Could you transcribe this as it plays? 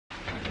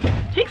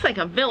like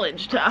a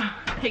village to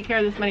take care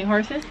of this many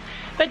horses.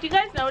 But do you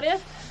guys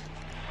notice?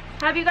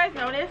 Have you guys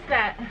noticed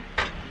that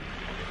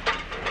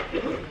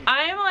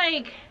I'm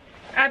like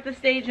at the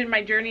stage in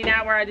my journey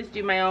now where I just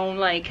do my own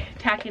like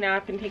tacking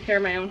up and take care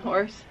of my own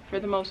horse for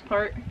the most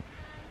part.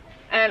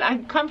 And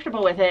I'm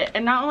comfortable with it.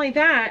 And not only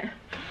that,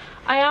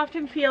 I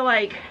often feel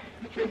like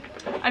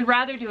I'd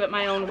rather do it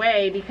my own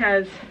way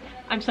because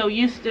I'm so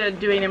used to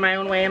doing it my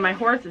own way and my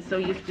horse is so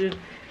used to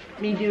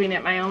me doing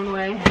it my own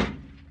way.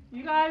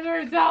 You guys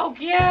are so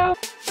cute!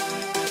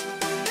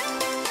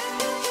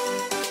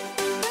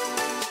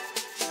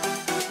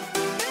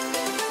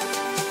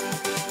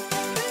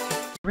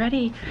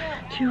 Ready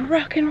to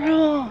rock and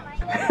roll.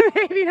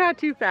 Maybe not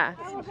too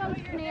fast.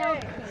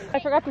 I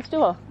forgot the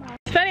stool.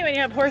 It's funny when you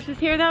have horses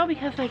here though,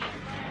 because like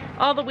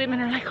all the women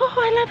are like, oh,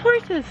 I love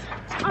horses.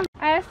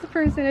 I asked the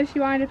person if she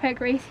wanted to pet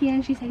Gracie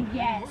and she said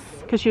yes.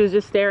 Because she was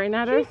just staring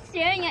at her? She was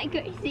staring at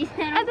Gracie.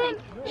 And then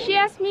she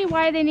asked me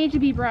why they need to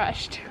be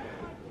brushed.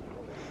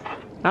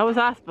 That was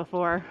us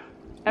before.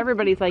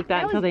 Everybody's like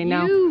that until they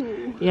know.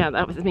 You. Yeah,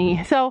 that was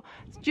me. So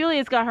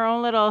Julia's got her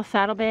own little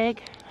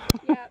saddlebag.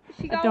 Yeah,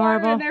 she got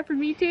Adorable. water in there for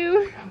me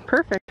too.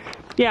 Perfect.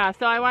 Yeah,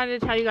 so I wanted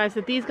to tell you guys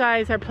that these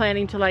guys are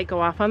planning to like go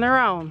off on their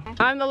own.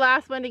 I'm the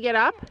last one to get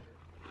up,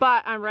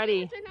 but I'm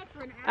ready.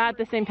 At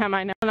the same time,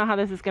 I don't know how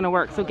this is gonna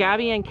work. So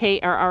Gabby and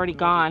Kate are already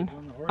gone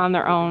on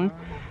their own.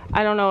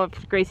 I don't know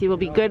if Gracie will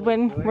be good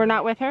when we're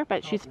not with her,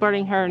 but she's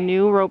sporting her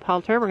new rope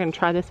halter. We're gonna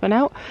try this one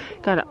out.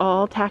 Got it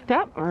all tacked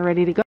up. We're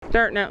ready to go.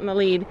 Starting out in the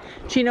lead.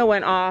 Chino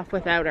went off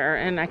without her,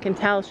 and I can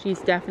tell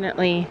she's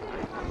definitely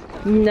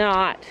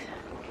not.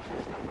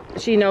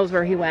 She knows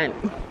where he went,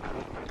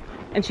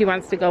 and she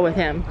wants to go with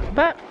him.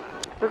 But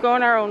we're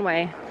going our own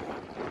way.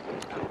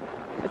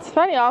 It's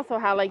funny also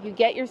how like you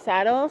get your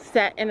saddle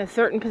set in a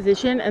certain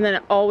position, and then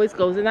it always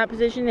goes in that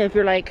position. If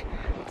you're like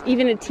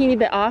even a teeny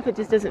bit off, it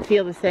just doesn't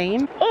feel the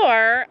same.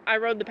 Or I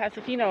rode the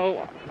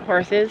Pasofino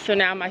horses, so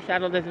now my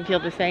saddle doesn't feel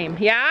the same.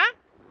 Yeah?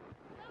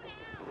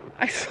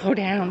 I slow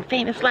down.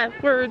 Famous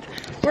last words.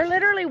 We're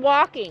literally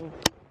walking.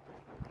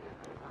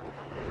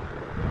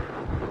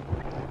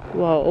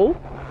 Whoa.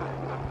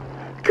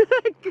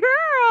 Good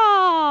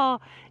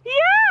girl.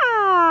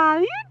 Yeah,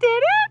 you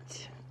did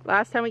it.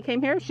 Last time we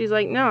came here, she's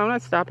like, no, I'm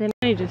not stopping.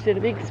 And he just did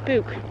a big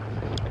spook.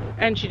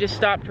 And she just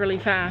stopped really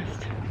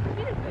fast.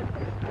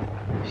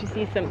 She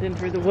sees something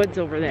through the woods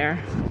over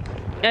there.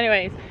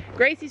 Anyways,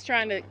 Gracie's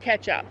trying to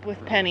catch up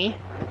with Penny.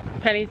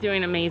 Penny's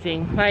doing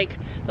amazing. Like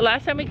the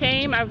last time we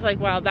came, I was like,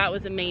 wow, that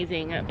was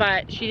amazing.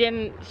 But she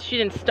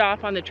didn't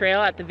stop on the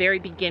trail at the very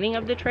beginning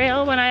of the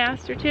trail when I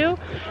asked her to.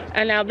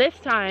 And now this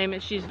time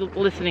she's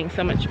listening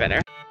so much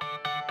better.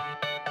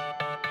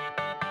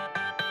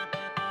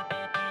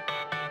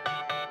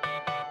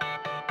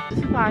 This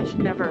is why I should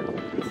never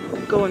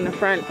go in the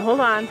front. Hold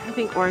on, I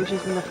think Orange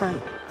is in the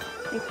front.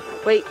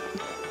 Wait,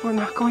 we're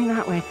not going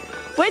that way.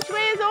 Which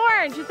way is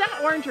Orange? Is that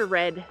orange or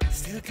red?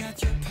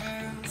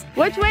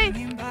 Which way?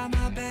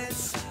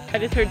 I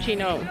just heard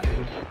Chino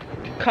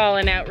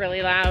calling out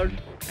really loud,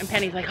 and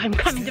Penny's like, I'm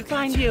coming to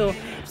find you.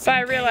 But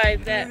I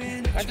realized that,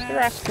 watch the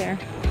rocks here.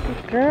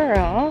 Good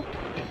girl.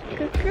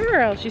 Good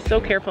girl. She's so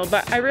careful.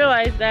 But I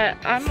realized that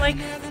I'm like,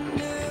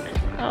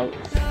 oh,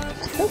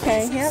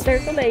 okay, yeah,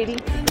 there's a lady.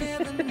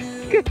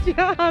 Good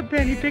job,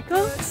 Penny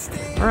Pickle.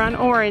 We're on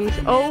Orange.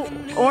 Oh,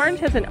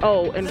 Orange has an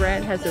O and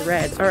Red has a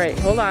red. All right,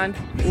 hold on.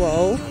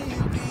 Whoa.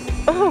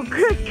 Oh,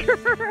 good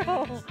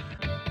girl.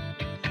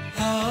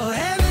 Oh,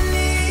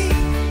 Emily,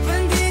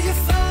 when did you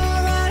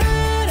fall right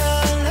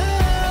out of love?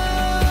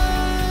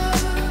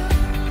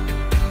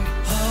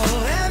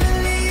 Oh,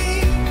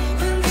 Emily,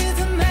 when did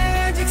the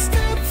magic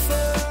stop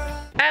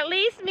for? At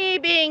least me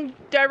being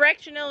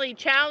directionally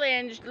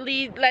challenged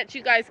lets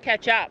you guys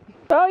catch up.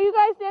 Oh, you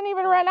guys didn't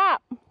even run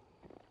up.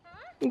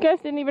 You guys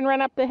didn't even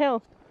run up the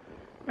hill.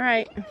 All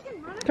right,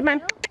 come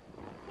on.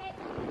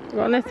 We're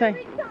going this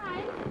way.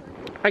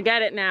 I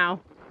get it now.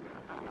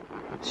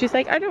 She's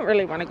like, I don't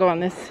really want to go on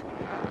this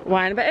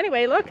one. But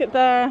anyway, look at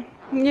the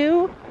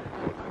new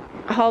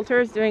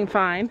halter is doing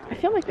fine. I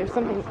feel like there's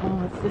something,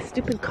 oh, it's this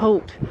stupid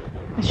coat.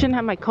 I shouldn't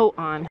have my coat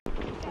on.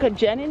 Got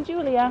Jen and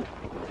Julia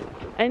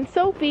and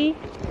Sophie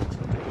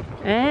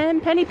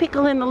and Penny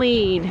Pickle in the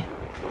lead.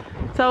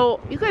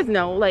 So you guys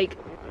know, like,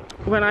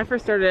 when I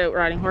first started out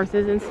riding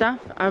horses and stuff,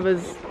 I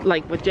was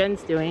like what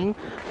Jen's doing,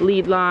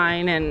 lead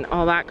line and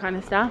all that kind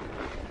of stuff.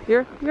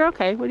 You're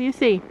okay. What do you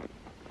see?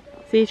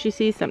 See if she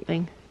sees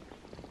something.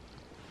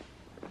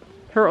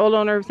 Her old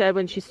owner said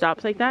when she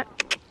stops like that,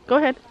 go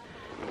ahead.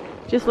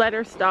 Just let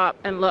her stop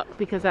and look,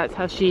 because that's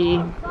how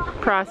she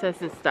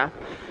processes stuff.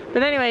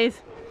 But anyways,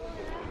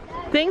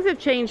 things have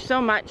changed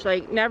so much.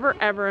 Like never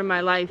ever in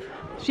my life,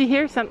 she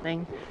hears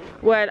something,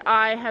 would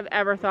I have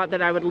ever thought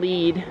that I would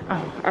lead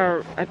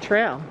a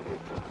trail.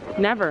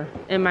 Never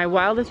in my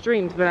wildest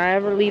dreams would I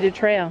ever lead a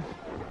trail.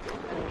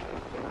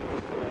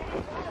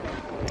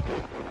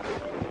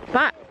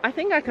 But I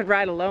think I could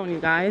ride alone, you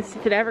guys.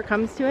 If it ever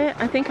comes to it,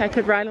 I think I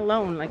could ride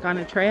alone, like on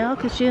a trail,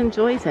 because she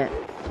enjoys it.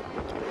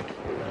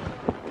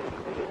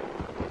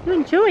 You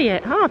enjoy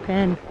it, huh,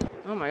 Pen?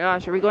 Oh my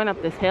gosh, are we going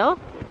up this hill?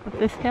 Up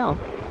this hill.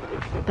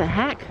 What the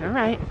heck? All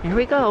right, here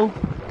we go.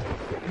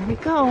 Here we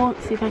go.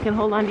 Let's see if I can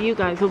hold on to you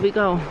guys while we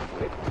go.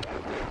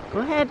 Go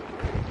ahead.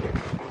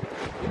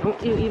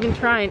 Don't you even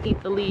try and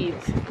eat the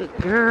leaves. Good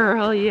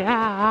girl,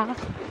 yeah.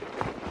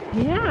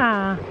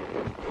 Yeah.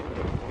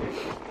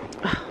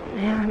 Oh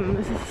man,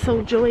 this is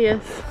so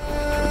joyous.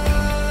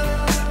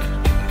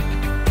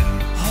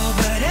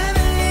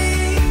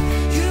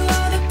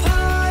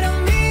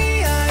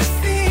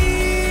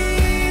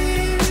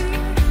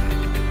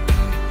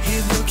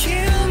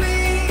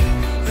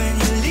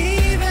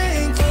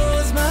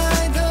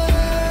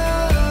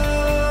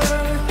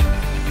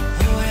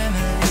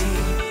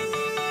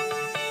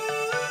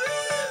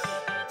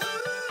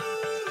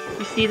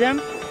 See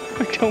them?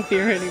 I don't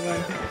hear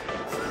anyone.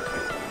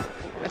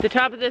 At the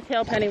top of this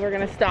hill, Penny, we're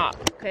gonna stop,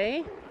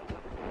 okay?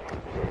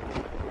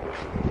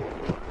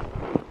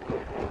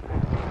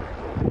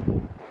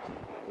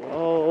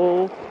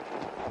 Whoa.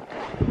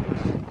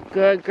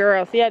 Good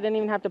girl. See, I didn't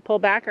even have to pull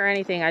back or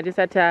anything. I just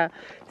had to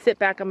sit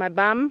back on my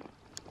bum.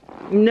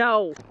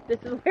 No, this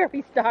is where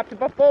we stopped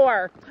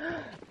before.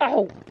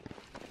 Oh,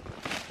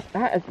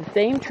 that is the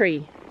same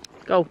tree.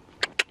 Let's go.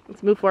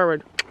 Let's move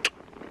forward.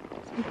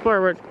 Let's move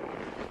forward.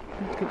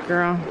 Good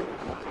girl.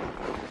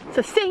 It's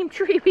the same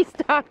tree we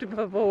stopped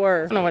before.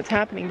 I don't know what's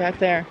happening back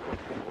there.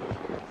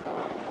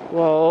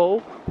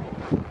 Whoa.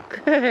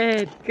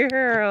 Good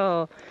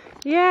girl.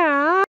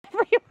 Yeah.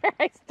 Everywhere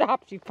I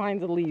stop, she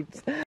finds the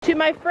leaves. To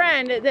my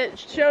friend that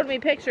showed me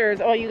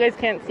pictures, oh, you guys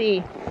can't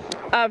see,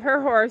 of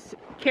her horse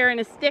carrying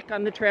a stick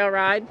on the trail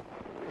ride.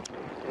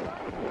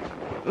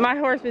 My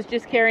horse was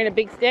just carrying a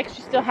big stick.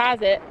 She still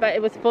has it, but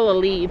it was full of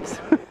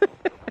leaves.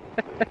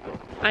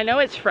 I know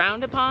it's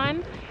frowned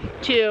upon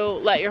to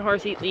let your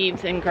horse eat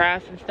leaves and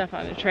grass and stuff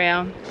on the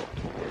trail.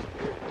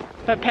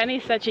 But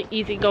Penny's such an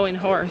easygoing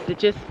horse. It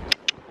just,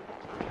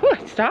 whew,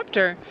 it stopped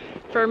her.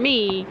 For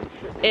me,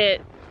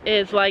 it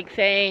is like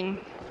saying,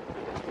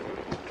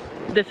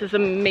 this is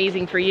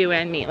amazing for you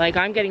and me. Like,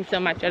 I'm getting so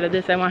much out of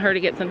this. I want her to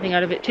get something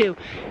out of it too.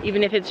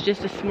 Even if it's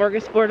just a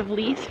smorgasbord of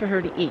leaves for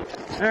her to eat.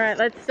 All right,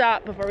 let's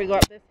stop before we go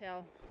up this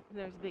hill.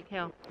 There's a big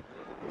hill.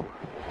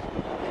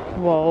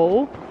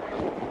 Whoa.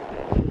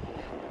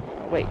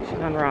 Wait, she's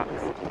on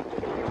rocks.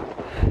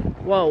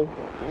 Whoa.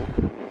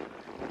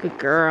 Good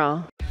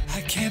girl.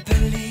 I can't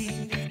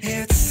believe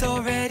it's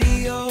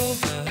already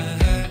over.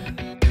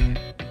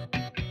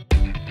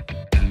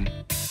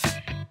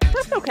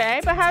 That's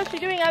okay, but how's she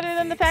doing other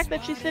than the fact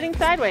that she's sitting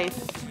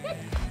sideways?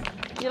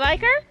 You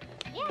like her?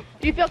 Yeah.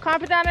 Do you feel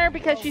confident on her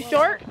because she's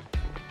short?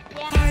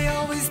 Yeah. I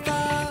always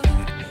thought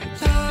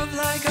love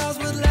like ours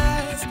would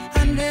last.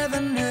 I never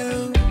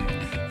knew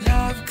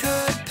love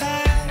could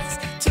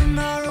pass.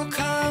 Tomorrow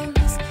comes.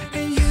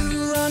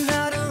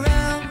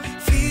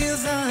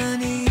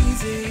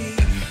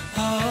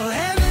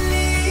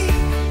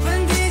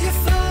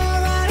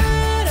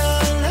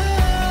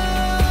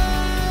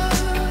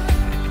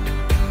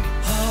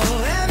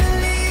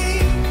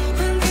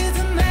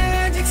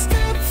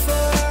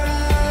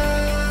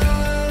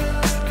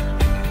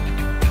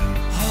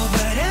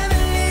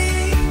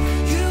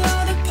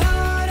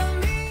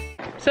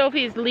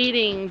 Sophie's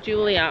leading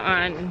Julia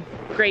on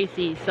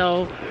Gracie,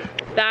 so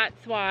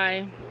that's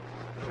why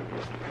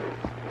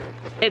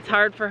it's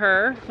hard for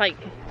her. Like,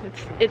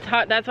 it's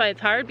hard. That's why it's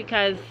hard,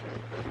 because,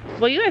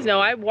 well, you guys know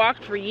I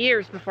walked for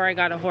years before I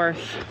got a horse.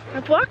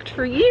 I've walked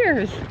for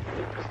years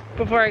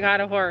before I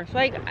got a horse.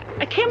 Like,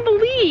 I can't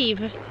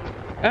believe.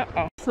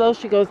 Uh-oh. Slow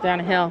she goes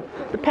down a hill.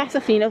 The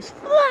Pasafinos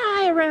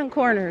fly around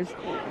corners,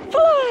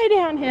 fly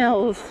down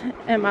hills,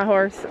 and my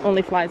horse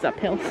only flies up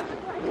hills.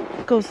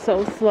 Goes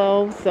so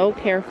slow, so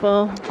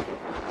careful.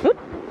 Whoop.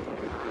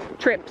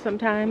 Trip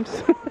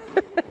sometimes.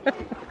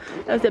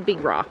 That was a big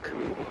rock.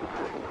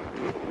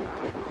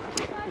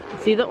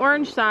 See the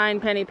orange sign,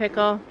 Penny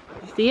Pickle?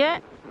 You see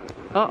it?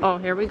 Uh-oh,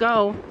 here we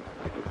go.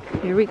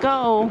 Here we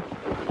go.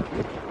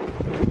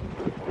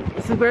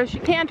 This is where she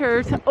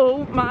canters.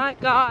 Oh my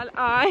God,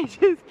 I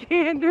just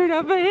cantered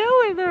up a hill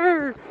with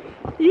her.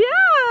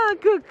 Yeah,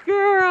 good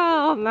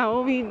girl.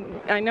 Now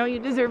I know you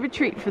deserve a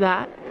treat for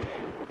that.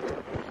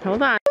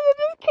 Hold on. You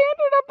just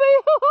cantered up a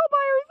hill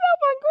by herself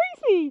on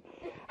Gracie.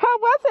 How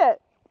was it?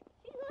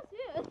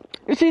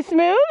 Was she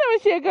smooth?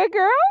 Was she a good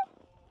girl?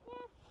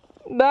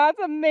 Yeah. That's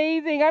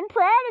amazing. I'm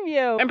proud of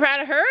you. I'm proud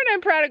of her and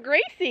I'm proud of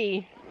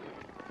Gracie.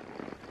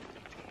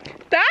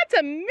 That's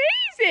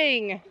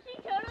amazing. She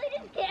totally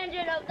just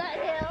cantered up that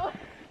hill.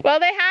 Well,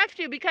 they have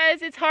to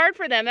because it's hard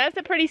for them. That's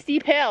a pretty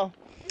steep hill.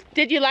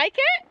 Did you like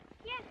it?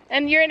 Yeah.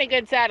 And you're in a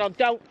good saddle.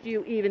 Don't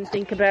you even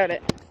think about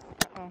it.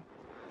 Oh.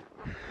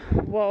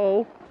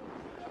 Whoa.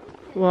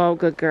 Whoa,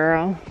 good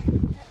girl.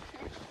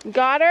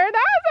 Got her?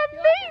 That was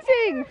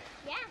amazing.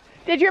 Yeah.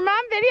 Did your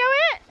mom video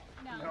it?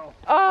 No.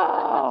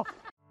 Oh.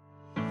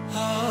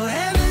 Oh,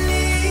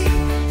 Emily,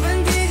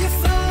 when did you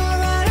fall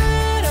right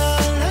out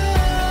of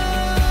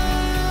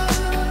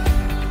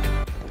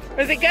love?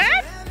 Was it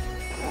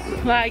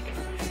good? Like,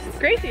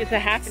 Gracie is a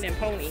half an inch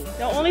pony.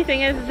 The only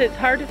thing is it's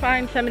hard to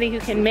find somebody who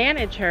can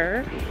manage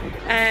her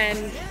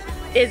and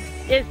is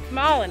is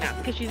small enough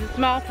because she's a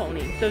small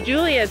pony. So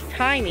Julia's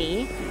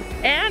tiny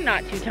and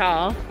not too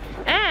tall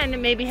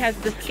and maybe has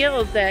the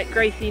skills that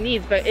Gracie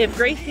needs. But if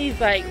Gracie's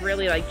like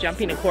really like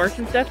jumping a course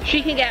and stuff,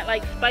 she can get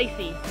like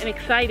spicy and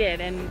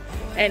excited and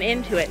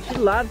into it. She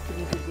loves to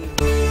be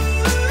busy.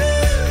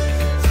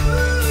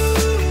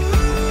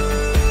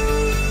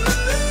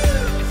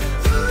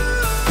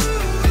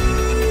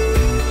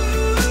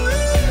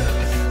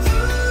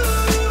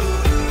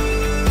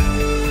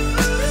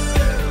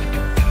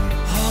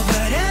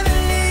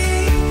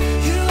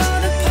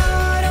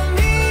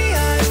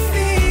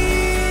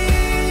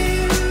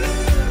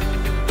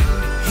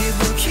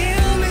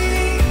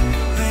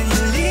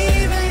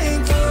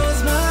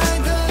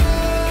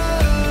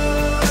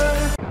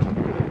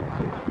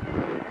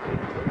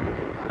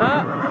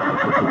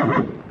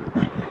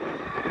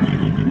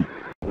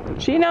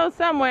 She knows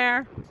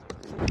somewhere.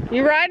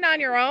 You riding on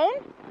your own?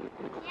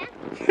 Yeah.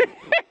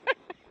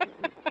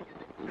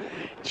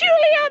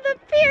 Julia the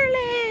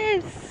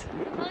Fearless!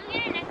 Well, I'm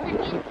gonna next time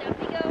you, so if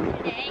we go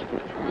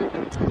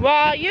today,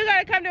 Well, you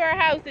gotta come to our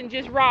house and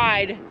just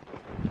ride.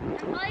 I'm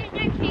probably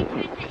gonna change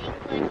it to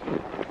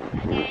English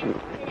again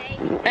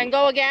today. And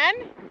go again?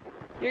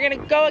 You're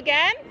gonna go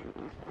again?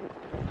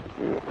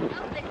 Oh,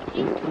 but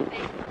she's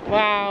moving.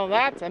 Wow,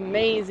 that's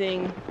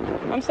amazing.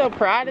 I'm so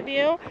proud of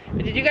you.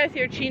 But did you guys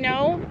hear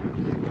Chino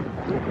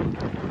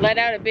let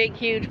out a big,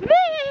 huge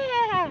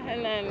 "Wah!"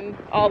 And then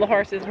all the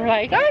horses were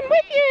like, I'm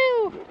with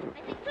you!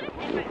 I think put a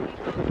head right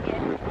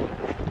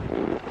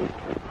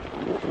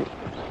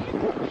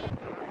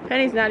here.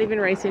 Penny's not even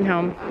racing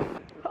home.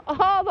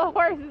 All the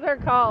horses are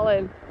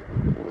calling.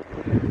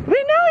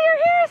 We know you're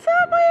here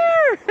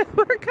somewhere!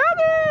 We're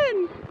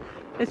coming!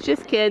 It's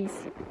just kids.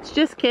 It's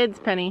just kids,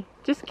 Penny.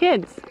 Just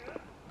kids.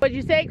 Would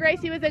you say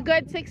Gracie was a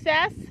good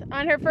success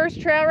on her first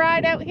trail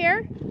ride out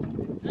here?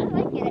 I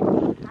like it.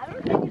 I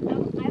would like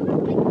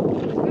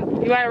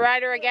You want to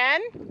ride her again?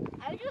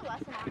 I would do a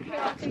lesson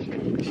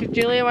on her.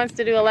 Julia wants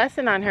to do a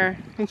lesson on her,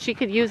 and she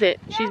could use it.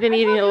 She's been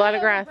eating a lot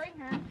of grass.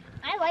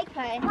 I like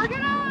her. We're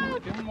gonna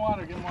Give him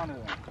water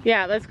then.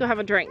 Yeah, let's go have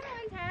a drink.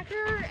 pack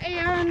her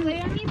and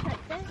where do you put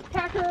this?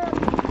 Pack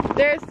her.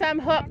 There's some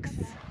hooks.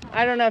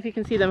 I don't know if you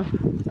can see them.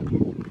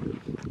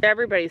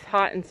 Everybody's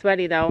hot and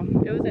sweaty though.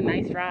 It was a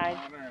nice ride.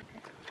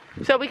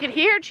 So we could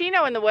hear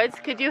Chino in the woods.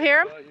 Could you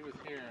hear him? Well, he was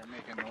here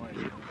making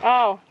noise.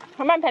 Oh,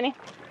 come on, Penny.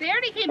 They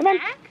already came Come on.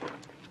 back?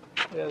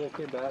 Yeah, they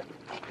came back.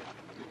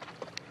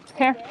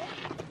 Here.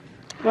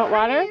 You want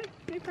water?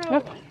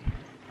 Look.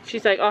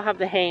 She's like, I'll have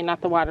the hay,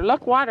 not the water.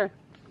 Look, water.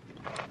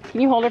 Can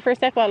you hold her for a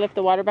sec while I lift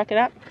the water bucket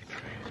up?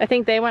 I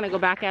think they want to go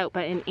back out,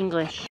 but in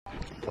English.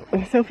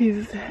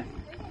 Sophie's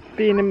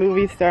being a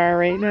movie star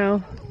right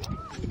now.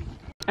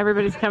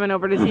 Everybody's coming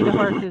over to see the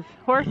horses.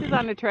 Horses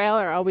on the trail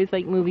are always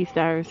like movie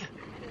stars.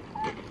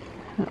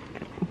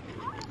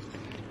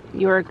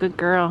 You're a good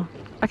girl.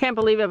 I can't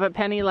believe it, but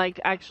Penny like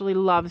actually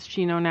loves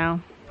Chino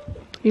now.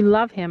 You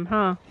love him,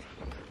 huh?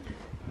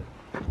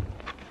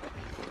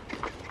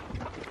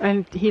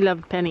 And he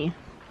loved Penny.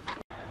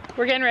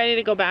 We're getting ready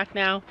to go back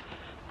now,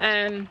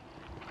 and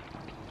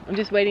I'm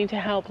just waiting to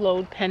help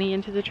load Penny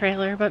into the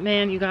trailer. But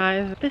man, you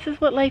guys, this is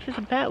what life is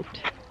about.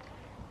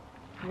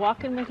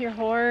 Walking with your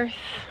horse,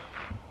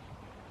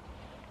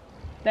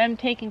 them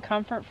taking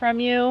comfort from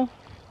you.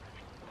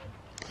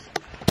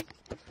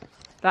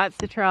 That's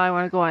the trail I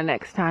want to go on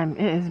next time.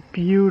 It is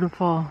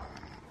beautiful.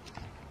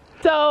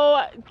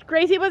 So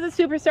Gracie was a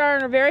superstar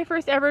on her very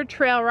first ever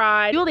trail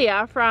ride.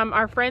 Julia from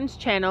our friend's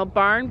channel,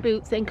 Barn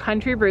Boots and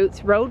Country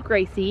Roots, rode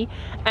Gracie.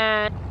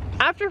 And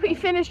after we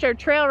finished our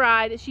trail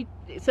ride,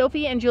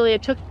 Sophie and Julia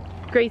took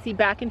Gracie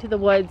back into the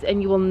woods,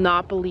 and you will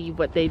not believe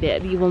what they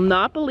did. You will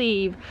not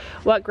believe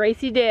what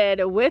Gracie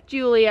did with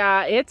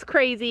Julia. It's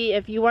crazy.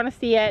 If you want to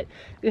see it,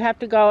 you have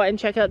to go and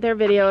check out their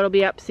video. It'll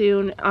be up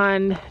soon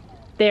on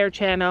their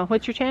channel.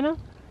 What's your channel?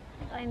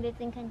 Barn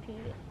Boots and Country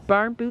Roots.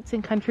 Barn Boots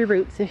and Country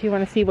Roots, if you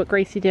want to see what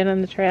Gracie did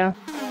on the trail.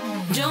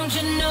 Don't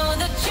you know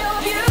that you're